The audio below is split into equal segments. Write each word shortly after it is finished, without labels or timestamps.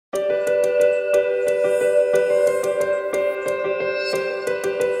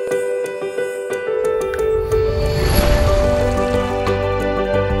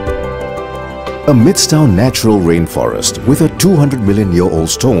Amidst our natural rainforest with a 200 million year old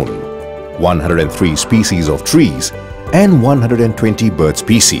stone, 103 species of trees and 120 bird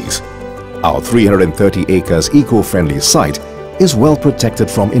species, our 330 acres eco-friendly site is well protected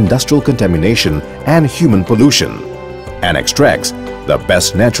from industrial contamination and human pollution and extracts the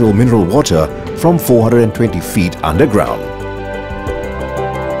best natural mineral water from 420 feet underground.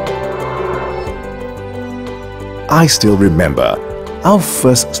 I still remember our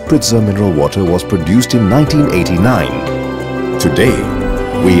first Spritzer mineral water was produced in 1989. Today,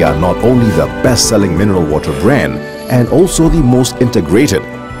 we are not only the best-selling mineral water brand and also the most integrated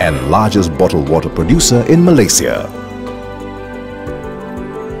and largest bottled water producer in Malaysia.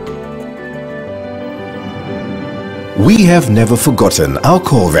 We have never forgotten our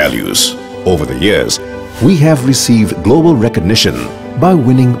core values. Over the years, we have received global recognition by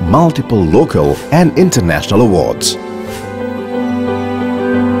winning multiple local and international awards.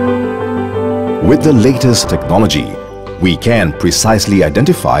 With the latest technology, we can precisely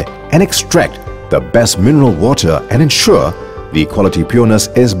identify and extract the best mineral water and ensure the quality pureness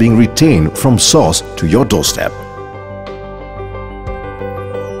is being retained from source to your doorstep.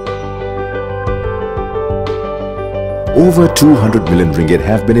 Over 200 million ringgit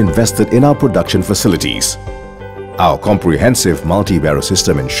have been invested in our production facilities. Our comprehensive multi-barrel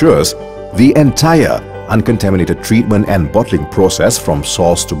system ensures the entire uncontaminated treatment and bottling process from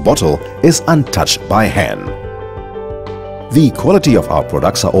source to bottle is untouched by hand. The quality of our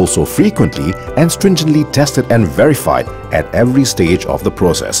products are also frequently and stringently tested and verified at every stage of the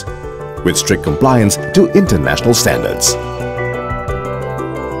process, with strict compliance to international standards.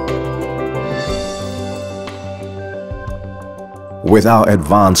 With our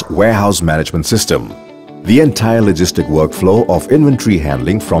advanced warehouse management system, the entire logistic workflow of inventory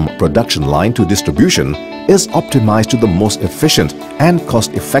handling from production line to distribution is optimized to the most efficient and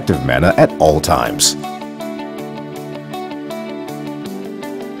cost-effective manner at all times.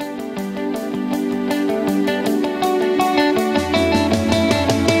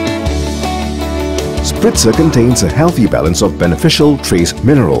 Spritzer contains a healthy balance of beneficial trace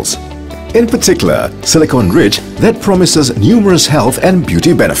minerals, in particular silicon-rich that promises numerous health and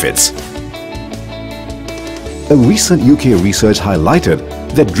beauty benefits. A recent UK research highlighted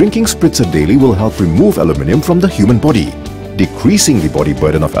that drinking Spritzer daily will help remove aluminium from the human body, decreasing the body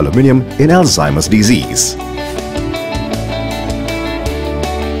burden of aluminium in Alzheimer's disease.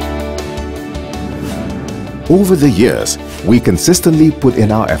 Over the years, we consistently put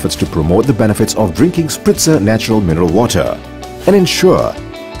in our efforts to promote the benefits of drinking Spritzer natural mineral water and ensure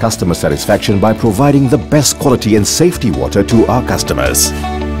customer satisfaction by providing the best quality and safety water to our customers.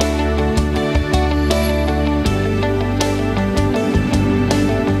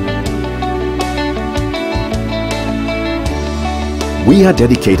 We are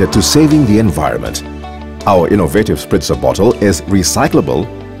dedicated to saving the environment. Our innovative Spritzer bottle is recyclable,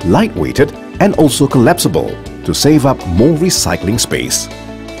 light-weighted and also collapsible to save up more recycling space.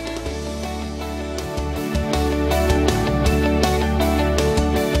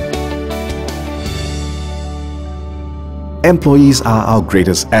 Employees are our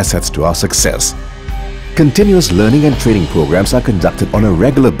greatest assets to our success. Continuous learning and training programs are conducted on a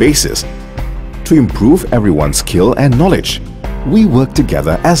regular basis. To improve everyone's skill and knowledge, we work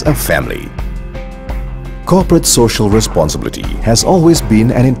together as a family. Corporate social responsibility has always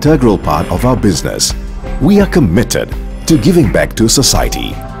been an integral part of our business. We are committed to giving back to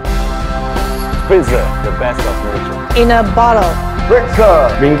society. Spritzer, the best of nature. In a bottle.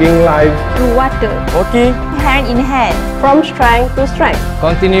 Spritzer, bringing life To water. working Hand in hand. From strength to strength.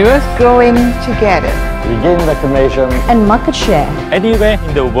 continuous, Growing together. regain reclamation And market share. anywhere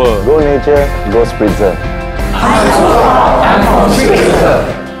in the world. Go nature, go Spritzer. I'm from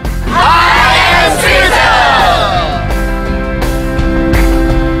Spritzer.